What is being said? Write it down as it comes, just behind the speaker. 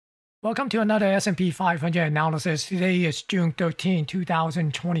Welcome to another S&P 500 analysis. Today is June 13,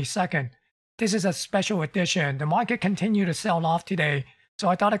 2022. This is a special edition. The market continued to sell off today, so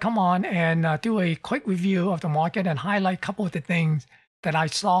I thought I'd come on and do a quick review of the market and highlight a couple of the things that I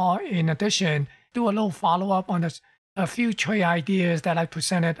saw. In addition, do a little follow-up on a few trade ideas that I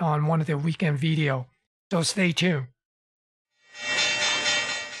presented on one of the weekend videos. So stay tuned.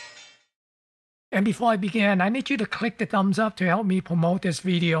 And before I begin, I need you to click the thumbs up to help me promote this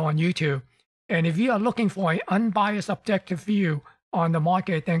video on YouTube. And if you are looking for an unbiased objective view on the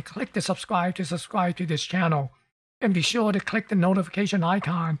market, then click the subscribe to this channel. And be sure to click the notification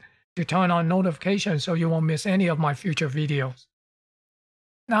icon to turn on notifications so you won't miss any of my future videos.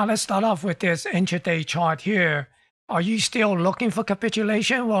 Now let's start off with this intraday chart here. Are you still looking for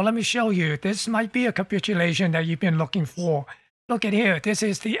capitulation? Well, let me show you. This might be a capitulation that you've been looking for. Look at here, this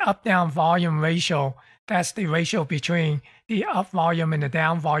is the up-down volume ratio. That's the ratio between the up volume and the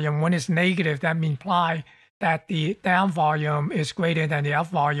down volume. When it's negative, that implies that the down volume is greater than the up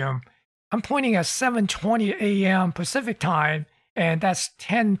volume. I'm pointing at 7:20 a.m. Pacific time, and that's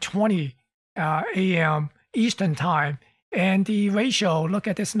 10:20 a.m. Eastern time. And the ratio, look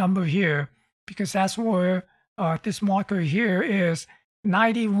at this number here, because that's where this marker here is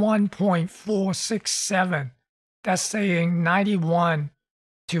 91.467. That's saying 91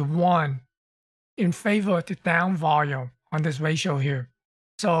 to 1 in favor of the down volume on this ratio here.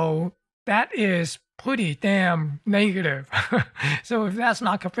 So that is pretty damn negative. So if that's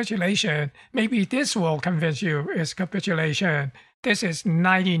not capitulation, maybe this will convince you it's capitulation. This is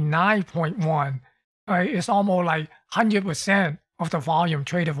 99.1. Right? It's almost like 100% of the volume,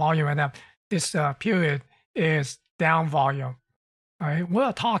 traded volume, and this period is down volume. Right?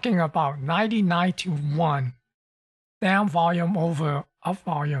 We're talking about 99 to 1. Down volume over up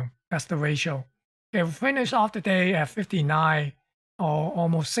volume. That's the ratio. Okay, we finish off the day at 59 or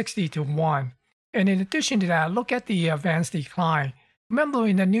almost 60 to 1. And in addition to that, look at the advanced decline. Remember,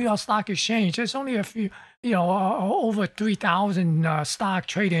 in the New York Stock Exchange, there's only a few, over 3,000 stock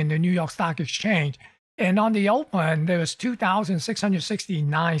traded in the New York Stock Exchange. And on the open, there was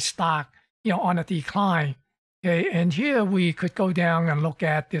 2,669 stock, on a decline. Okay, and here we could go down and look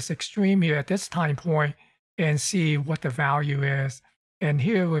at this extreme here at this time point and see what the value is. And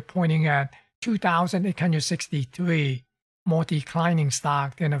here we're pointing at 2,863, more declining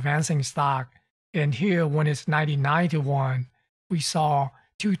stock than advancing stock. And here, when it's 99 to 1, we saw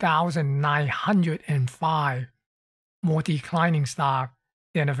 2,905, more declining stock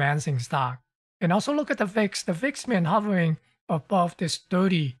than advancing stock. And also look at the VIX. The VIX been hovering above this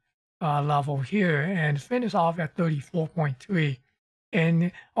 30 level here and finish off at 34.3.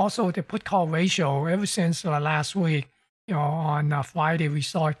 And also the put-call ratio, ever since last week, on Friday, we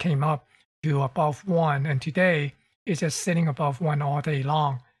saw it came up to above 1. And today, it's just sitting above 1 all day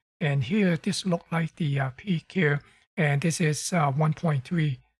long. And here, this looked like the peak here. And this is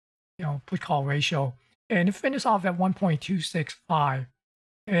 1.3, put-call ratio. And it finished off at 1.265.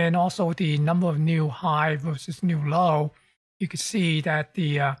 And also the number of new high versus new low, you can see that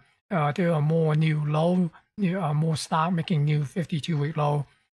there are more new low, more stock making new 52-week low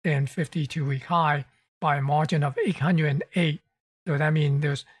than 52-week high by a margin of 808. So that means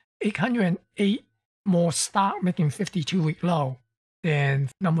there's 808 more stock making 52-week low than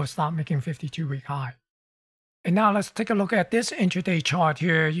number of stock making 52-week high. And now let's take a look at this intraday chart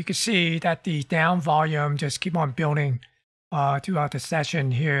here. You can see that the down volume just keep on building throughout the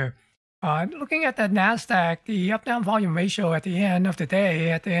session here. Looking at the NASDAQ, the up-down volume ratio at the end of the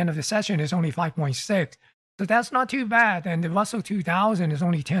day, at the end of the session, is only 5.6. So that's not too bad. And the Russell 2000 is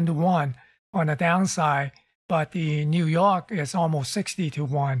only 10 to 1 on the downside. But the New York is almost 60 to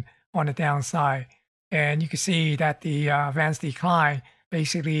 1 on the downside. And you can see that the advanced decline,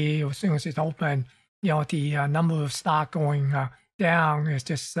 basically, as soon as it's open, the number of stock going down is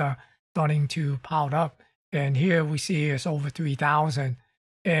just starting to pile up. And here we see it's over 3,000.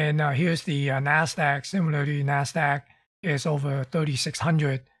 And here's the NASDAQ. Similarly, NASDAQ is over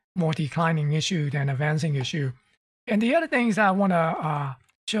 3,600, more declining issue than advancing issue. And the other things I want to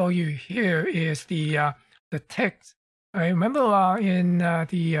show you here is the ticks. I remember in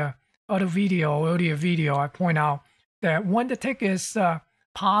the earlier video, I point out that when the tick is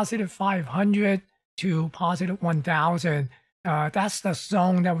positive 500 to positive 1,000, that's the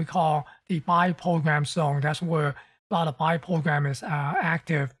zone that we call the buy program zone. That's where a lot of buy program is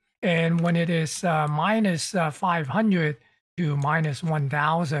active. And when it is minus 500 to minus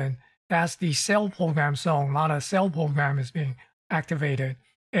 1,000, that's the sell program zone. A lot of sell program is being activated.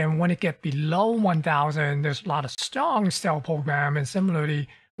 And when it gets below 1,000, there's a lot of strong sell program. And similarly,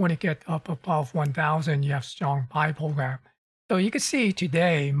 when it gets up above 1,000, you have strong buy program. So you can see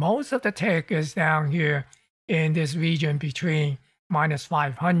today, most of the tick is down here in this region between minus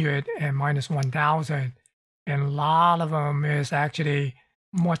 500 and minus 1000. And a lot of them is actually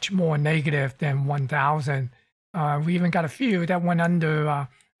much more negative than 1000. We even got a few that went under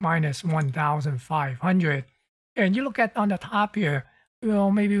minus 1500. And you look at on the top here,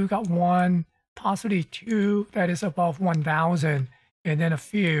 maybe we got one, possibly two that is above 1000, and then a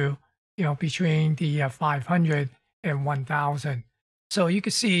few, between the 500 and 1000. So you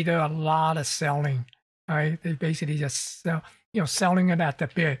can see there are a lot of selling, right? They basically just sell, selling it at the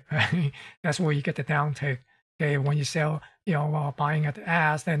bid, right? That's where you get the downtick. Okay, when you sell, buying at the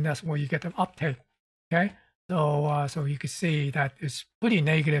ask, then that's where you get the uptick. Okay, so you can see that it's pretty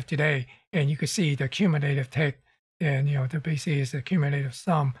negative today, and you can see the cumulative tick, and the basically is the cumulative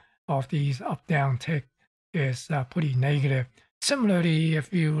sum of these up-down tick is pretty negative. Similarly,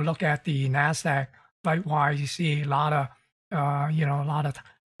 if you look at the Nasdaq, likewise, you see a lot of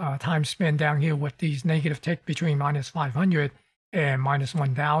time spent down here with these negative tick between minus 500 and minus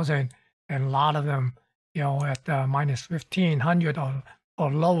 1000, and a lot of them, at minus 1500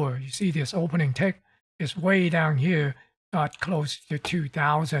 or lower. You see this opening tick is way down here, got close to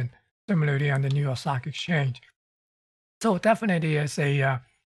 2000, similarly on the New York Stock Exchange. So definitely is a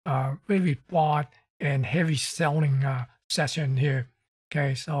really broad and heavy selling session here.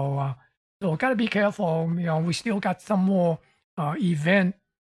 Okay, so got to be careful. We still got some more event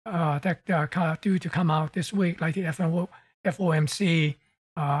that kind of due to come out this week, like the FOMC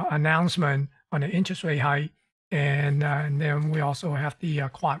announcement on the interest rate hike, and then we also have the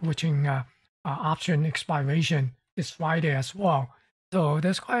quad witching option expiration this Friday as well. So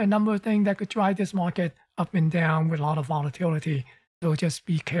there's quite a number of things that could drive this market up and down with a lot of volatility. So just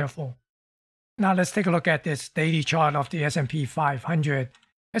be careful. Now let's take a look at this daily chart of the S&P 500.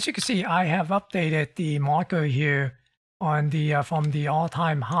 As you can see, I have updated the marker here on the from the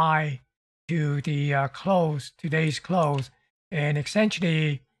all-time high to the close, today's close, and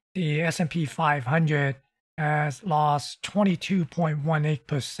essentially the S&P 500 has lost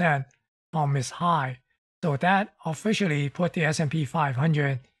 22.18% from its high. So that officially put the S&P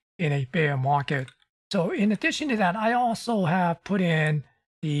 500 in a bear market. So in addition to that, I also have put in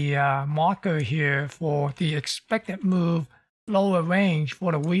the marker here for the expected move lower range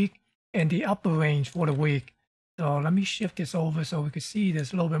for the week and the upper range for the week. So let me shift this over so we can see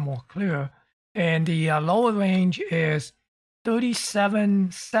this a little bit more clear. And the lower range is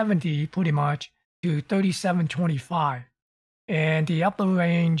 3770 pretty much to 3725. And the upper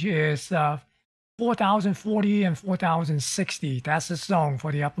range is 4040 and 4060. That's the zone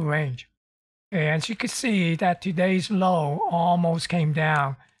for the upper range. And you can see that today's low almost came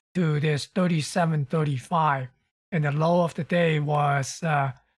down to this 3735. And the low of the day was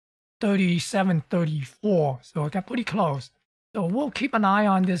 3734. So it got pretty close. So we'll keep an eye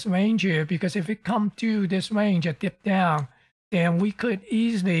on this range here, because if it comes to this range and dip down, then we could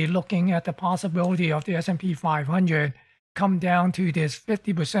easily, looking at the possibility of the S&P 500, come down to this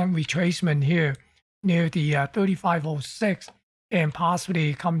 50% retracement here near the 3506, and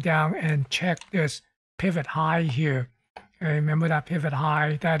possibly come down and check this pivot high here. Okay, remember that pivot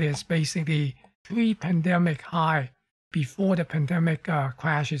high? That is basically pre-pandemic high before the pandemic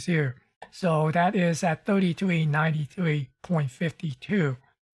crashes here. So that is at 3393.52.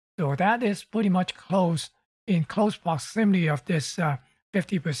 So that is pretty much in close proximity of this 50%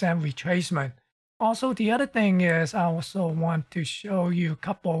 retracement. Also, the other thing is I also want to show you a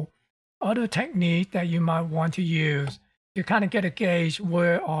couple other techniques that you might want to use to kind of get a gauge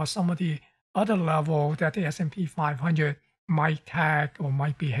where are some of the other level that the S&P 500 might tag or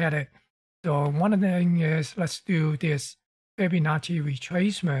might be headed. So one of the things is, let's do this Fibonacci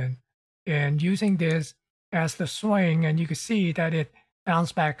retracement, and using this as the swing, and you can see that it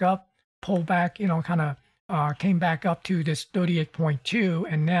bounced back up, pulled back, kind of came back up to this 38.2,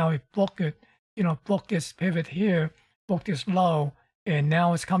 and now it booked this pivot here, booked this low, and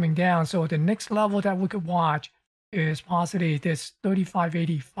now it's coming down. So the next level that we could watch is possibly this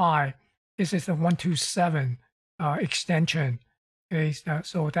 3585. This is the 127 extension. Okay,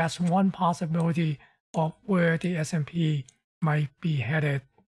 so that's one possibility of where the S&P might be headed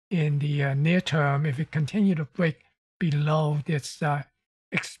in the near term if it continue to break below this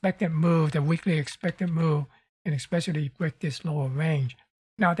expected move, the weekly expected move, and especially break this lower range.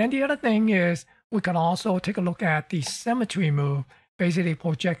 Now, then the other thing is we can also take a look at the symmetry move, basically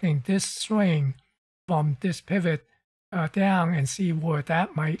projecting this swing from this pivot down and see where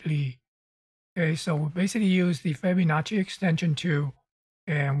that might lead. Okay, so we basically use the Fibonacci extension tool,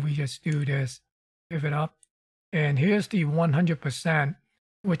 and we just do this pivot up. And here's the 100%,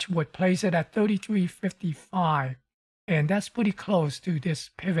 which would place it at 3355. and that's pretty close to this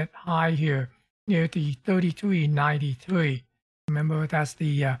pivot high here near the 33.93. Remember, that's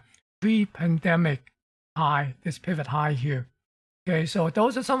the pre-pandemic high, this pivot high here. Okay, so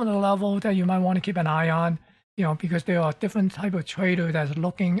those are some of the levels that you might want to keep an eye on, because there are different type of trader that's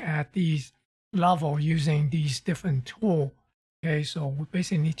looking at these level using these different tools. Okay, so we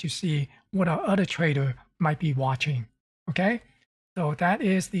basically need to see what our other trader might be watching. Okay, so that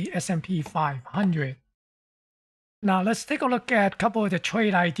is the S&P 500. Now let's take a look at a couple of the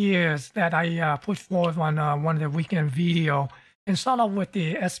trade ideas that I put forth on one of the weekend video, and start off with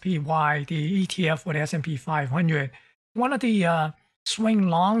the SPY, the ETF for the S&P 500. One of the swing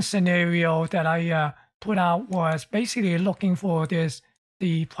long scenario that I put out was basically looking for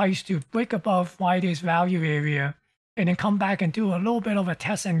the price to break above Friday's value area and then come back and do a little bit of a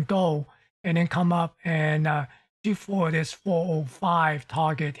test and go, and then come up and shoot for this 405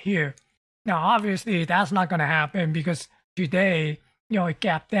 target here. Now, obviously, that's not going to happen because today, it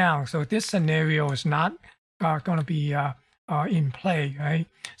gapped down. So this scenario is not going to be in play, right?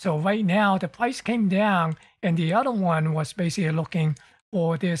 So right now, the price came down, and the other one was basically looking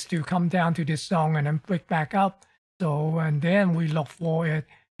for this to come down to this zone and then break back up. So, and then we look for it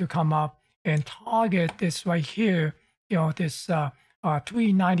to come up and target this right here, this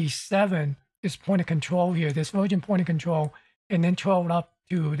 397, this point of control here, this virgin point of control, and then trail up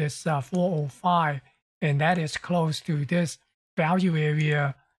to this 405, and that is close to this value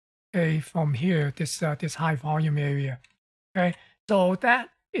area, okay, from here, this high volume area. Okay, so that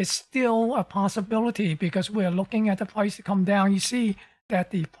is still a possibility because we're looking at the price to come down. You see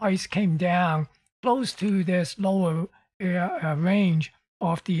that the price came down close to this lower range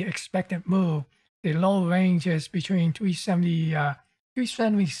of the expected move. The low range is between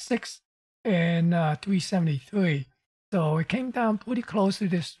 376 and 373. So it came down pretty close to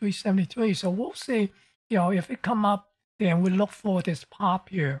this 373. So we'll see, if it come up, then we look for this pop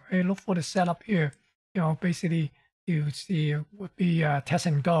here. We look for the setup here. Basically, you see it would be test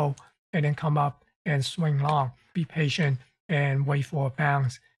and go, and then come up and swing long. Be patient and wait for a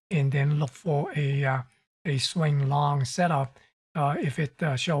bounce, and then look for a swing long setup if it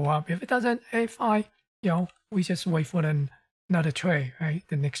show up. If it doesn't, hey, fine. We just wait for another trade, right?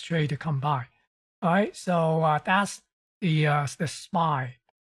 The next trade to come by. All right, so that's the SPY.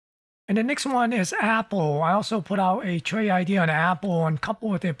 And the next one is Apple. I also put out a trade idea on Apple and a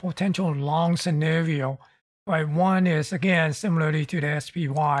couple of the potential long scenario. Right, one is, again, similarly to the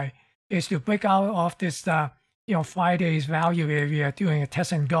SPY, is to break out of this Friday's value area, doing a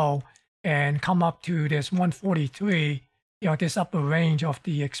test and go, and come up to this 143, this upper range of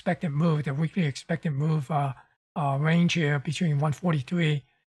the expected move, the weekly expected move range here between 143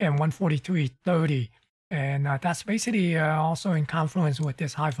 and 143.30. And that's basically also in confluence with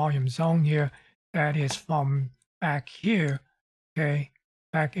this high volume zone here that is from back here, okay,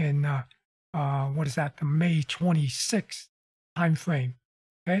 back in, what is that, the May 26th time frame,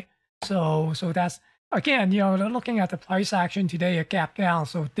 okay? So that's, again, looking at the price action today, it gapped down,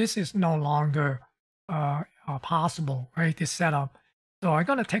 so this is no longer possible, right, this setup. So I'm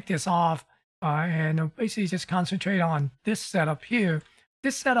going to take this off and basically just concentrate on this setup here.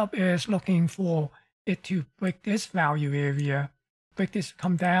 This setup is looking for it to break this value area, break this,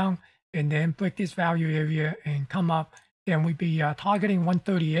 come down, and then break this value area and come up. Then we'd be targeting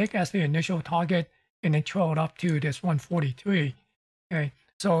 138 as the initial target, and then trail up to this 143. Okay,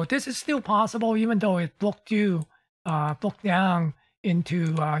 so this is still possible, even though it broke down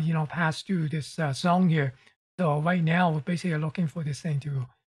into past through this zone here. So right now we're basically looking for this thing to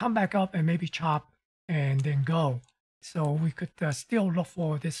come back up and maybe chop and then go. So we could still look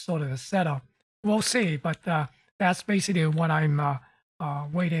for this sort of a setup. We'll see, but that's basically what I'm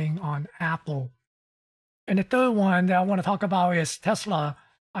waiting on Apple. And the third one that I want to talk about is Tesla.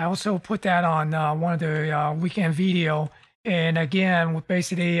 I also put that on one of the weekend video. And again,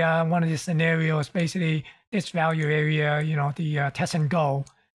 basically one of the scenarios, basically this value area, the test and go,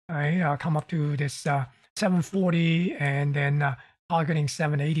 right, come up to this 740 and then targeting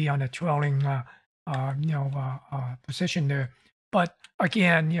 780 on the trailing position there. But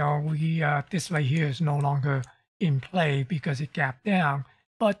again, this right here is no longer in play because it gapped down.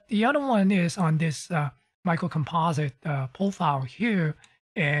 But the other one is on this micro composite profile here,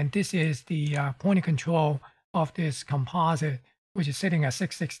 and this is the point of control of this composite, which is sitting at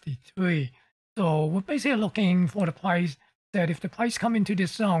 663. So we're basically looking for the price that if the price come into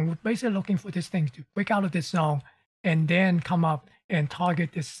this zone, we're basically looking for this thing to break out of this zone and then come up and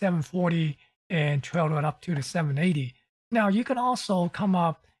target this 740 and trail it up to the 780. Now you can also come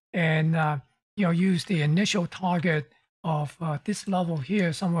up and use the initial target of this level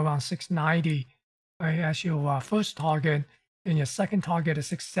here, somewhere around 690. right, as your first target, and your second target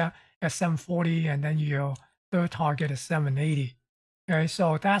is at 740, and then your third target is 780. Okay,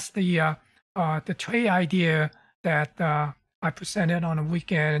 so that's the trade idea that I presented on the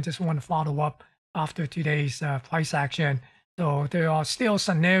weekend, and just want to follow up after today's price action. So there are still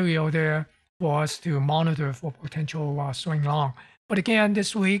scenario there for us to monitor for potential swing long. But again,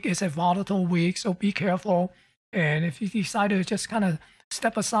 this week is a volatile week, so be careful. And if you decide to just kind of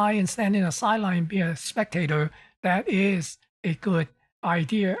step aside and stand in a sideline and be a spectator, that is a good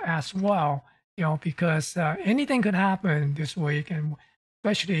idea as well. Because anything could happen this week, and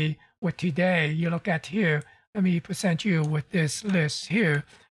especially with today. You look at here. Let me present you with this list here,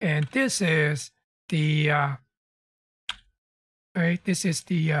 and this is the right. This is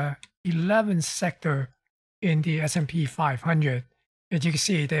the 11th sector in the S&P 500. As you can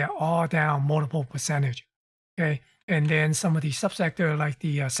see, they are all down multiple percentage. Okay, and then some of the subsector like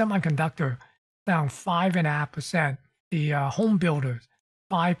the semiconductor down 5.5%. The home builders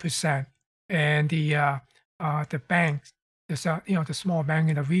 5%, and the banks, the small bank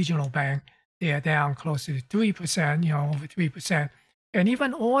and the regional bank, they are down close to 3%. Over 3%, and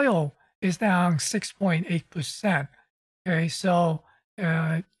even oil is down 6.8%. Okay, so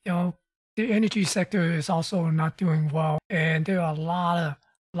the energy sector is also not doing well, and there are a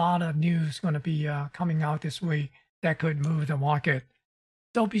lot of news going to be coming out this week that could move the market.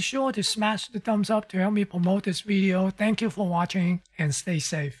 So be sure to smash the thumbs up to help me promote this video. Thank you for watching, and stay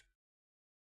safe.